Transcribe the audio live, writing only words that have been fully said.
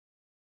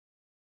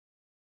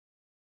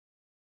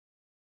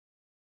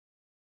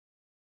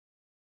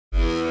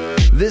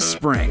This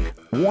spring,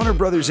 Warner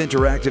Brothers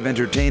Interactive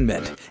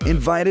Entertainment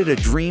invited a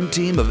dream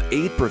team of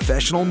 8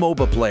 professional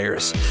MOBA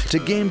players to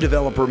game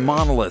developer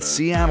Monolith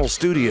Seattle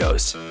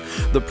Studios.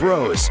 The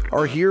pros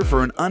are here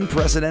for an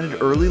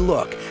unprecedented early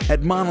look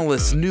at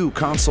Monolith's new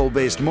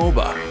console-based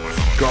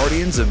MOBA,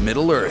 Guardians of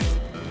Middle-earth.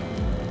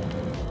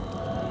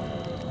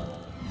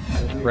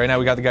 Right now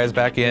we got the guys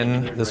back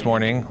in this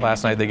morning.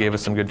 Last night they gave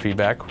us some good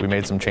feedback. We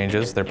made some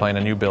changes. They're playing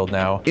a new build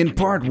now. In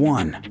part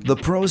 1, the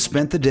pros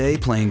spent the day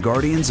playing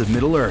Guardians of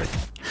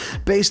Middle-earth.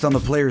 Based on the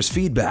players'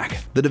 feedback,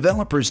 the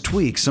developers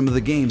tweaked some of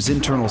the game's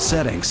internal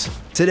settings.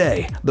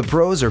 Today, the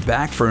pros are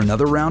back for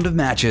another round of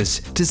matches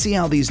to see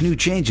how these new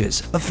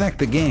changes affect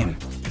the game.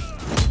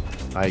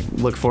 I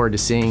look forward to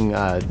seeing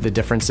the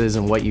differences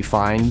in what you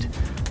find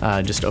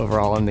just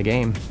overall in the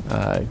game.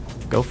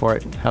 Go for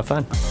it. Have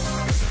fun.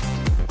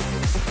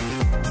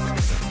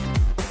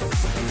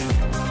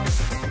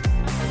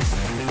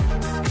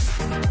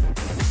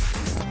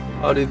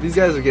 Oh, dude, these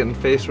guys are getting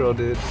face rolled,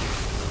 dude.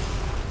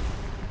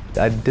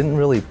 I didn't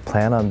really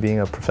plan on being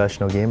a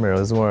professional gamer. It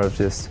was more of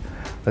just,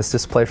 let's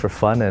just play for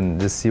fun and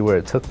just see where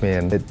it took me.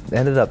 And it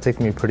ended up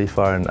taking me pretty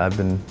far, and I've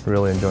been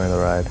really enjoying the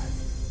ride.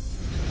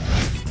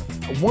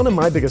 One of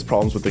my biggest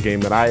problems with the game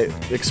that I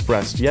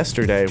expressed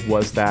yesterday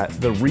was that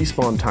the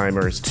respawn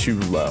timer is too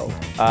low.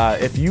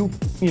 If you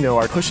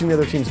are pushing the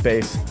other team's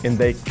base and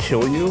they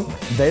kill you,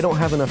 they don't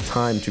have enough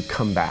time to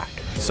come back.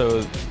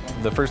 So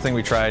the first thing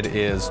we tried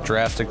is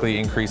drastically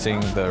increasing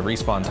the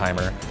respawn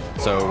timer.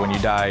 So when you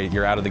die,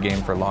 you're out of the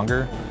game for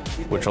longer,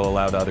 which will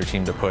allow the other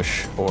team to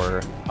push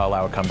or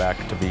allow a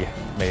comeback to be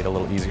made a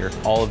little easier.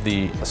 All of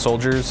the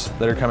soldiers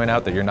that are coming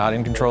out that you're not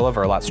in control of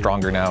are a lot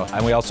stronger now.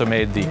 And we also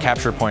made the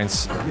capture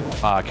points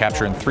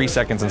capture in 3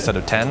 seconds instead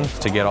of 10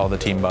 to get all the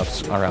team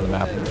buffs around the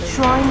map.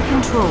 Shrine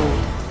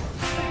control.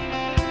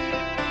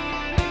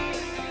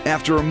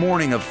 After a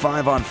morning of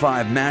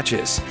 5-on-5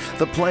 matches,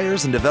 the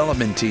players and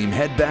development team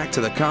head back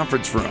to the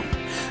conference room.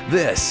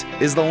 This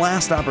is the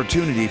last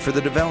opportunity for the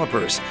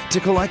developers to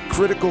collect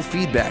critical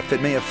feedback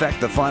that may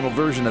affect the final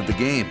version of the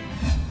game.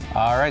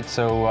 All right,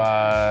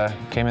 so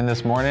came in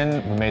this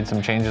morning. We made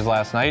some changes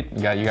last night.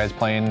 We got you guys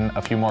playing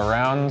a few more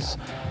rounds.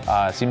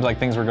 Seems like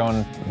things were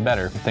going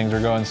better. Things were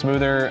going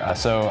smoother.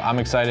 So I'm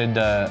excited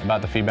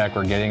about the feedback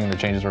we're getting, the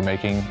changes we're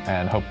making,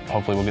 and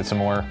hopefully we'll get some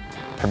more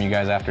from you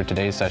guys after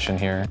today's session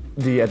here.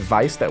 The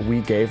advice that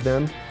we gave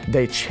them,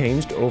 they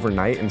changed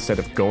overnight instead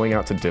of going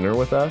out to dinner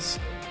with us,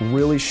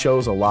 really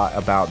shows a lot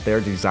about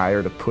their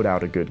desire to put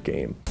out a good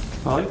game.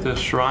 I like the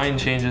shrine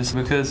changes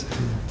because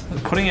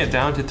putting it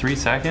down to 3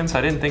 seconds,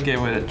 I didn't think it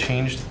would have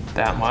changed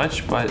that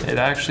much, but it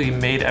actually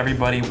made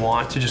everybody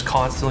want to just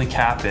constantly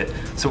cap it.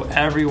 So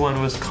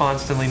everyone was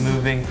constantly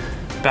moving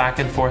back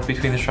and forth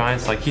between the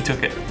shrines, like he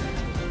took it.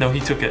 No, he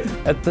took it.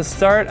 At the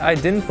start, I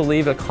didn't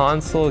believe a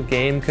console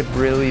game could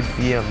really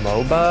be a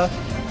MOBA,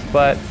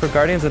 but for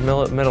Guardians of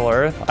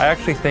Middle-earth, I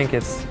actually think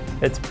it's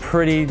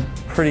pretty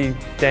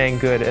dang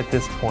good at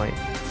this point.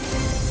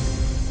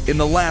 In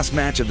the last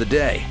match of the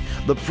day,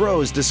 the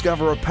pros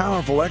discover a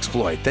powerful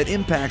exploit that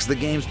impacts the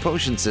game's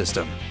potion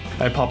system.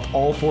 I popped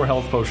all 4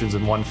 health potions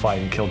in one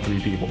fight and killed 3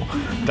 people.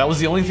 That was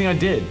the only thing I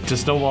did to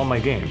snowball my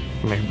game.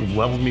 It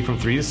leveled me from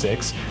 3 to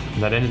 6,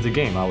 and that ended the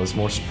game. I was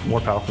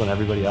more powerful than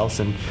everybody else,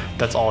 and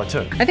that's all it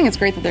took. I think it's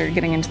great that they're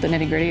getting into the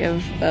nitty-gritty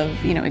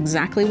of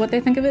exactly what they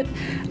think of it.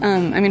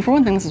 I mean, for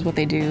one thing, this is what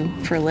they do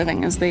for a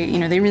living. Is they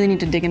really need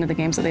to dig into the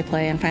games that they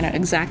play and find out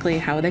exactly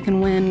how they can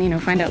win.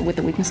 Find out what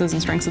the weaknesses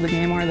and strengths of the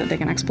game are that they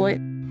can exploit.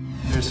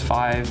 There's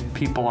 5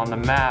 people on the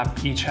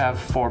map, each have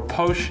 4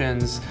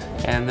 potions,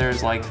 and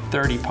there's like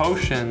 30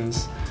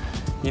 potions.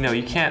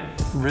 You can't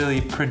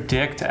really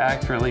predict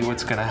accurately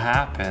what's gonna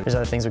happen. There's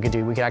other things we could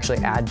do. We could actually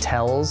add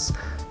tells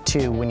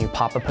to when you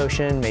pop a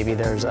potion. Maybe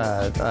there's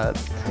a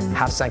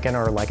half-second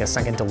or like a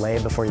second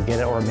delay before you get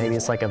it, or maybe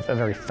it's like a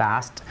very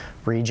fast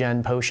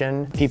regen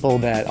potion. People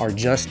that are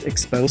just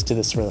exposed to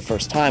this for the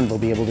first time, they'll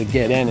be able to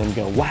get in and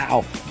go,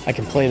 wow, I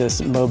can play this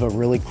MOBA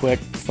really quick,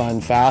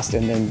 fun, fast,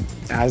 and then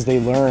as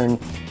they learn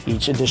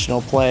each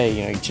additional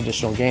play, each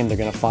additional game, they're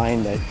gonna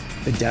find that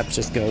the depth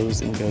just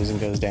goes and goes and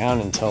goes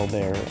down until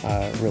they're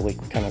really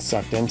kind of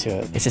sucked into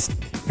it. It's just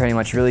very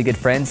much really good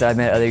friends I've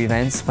met at other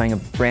events, playing a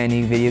brand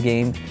new video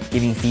game,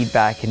 giving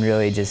feedback, and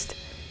really just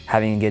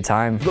having a good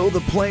time. Though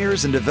the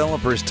players and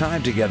developers'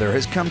 time together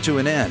has come to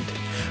an end,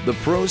 the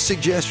pros'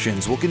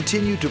 suggestions will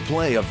continue to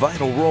play a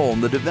vital role in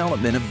the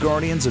development of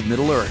Guardians of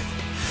Middle-earth.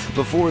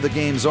 Before the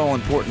game's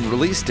all-important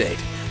release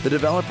date, the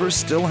developers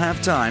still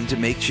have time to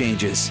make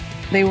changes.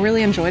 They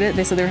really enjoyed it.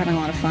 They said they were having a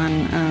lot of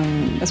fun,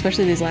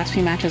 especially these last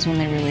few matches when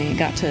they really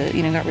got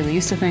really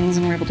used to things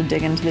and were able to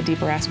dig into the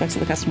deeper aspects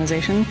of the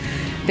customization.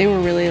 They were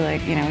really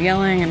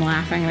yelling and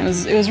laughing. And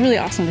it was really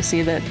awesome to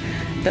see that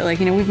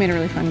we've made a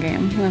really fun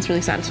game, and that's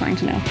really satisfying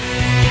to know.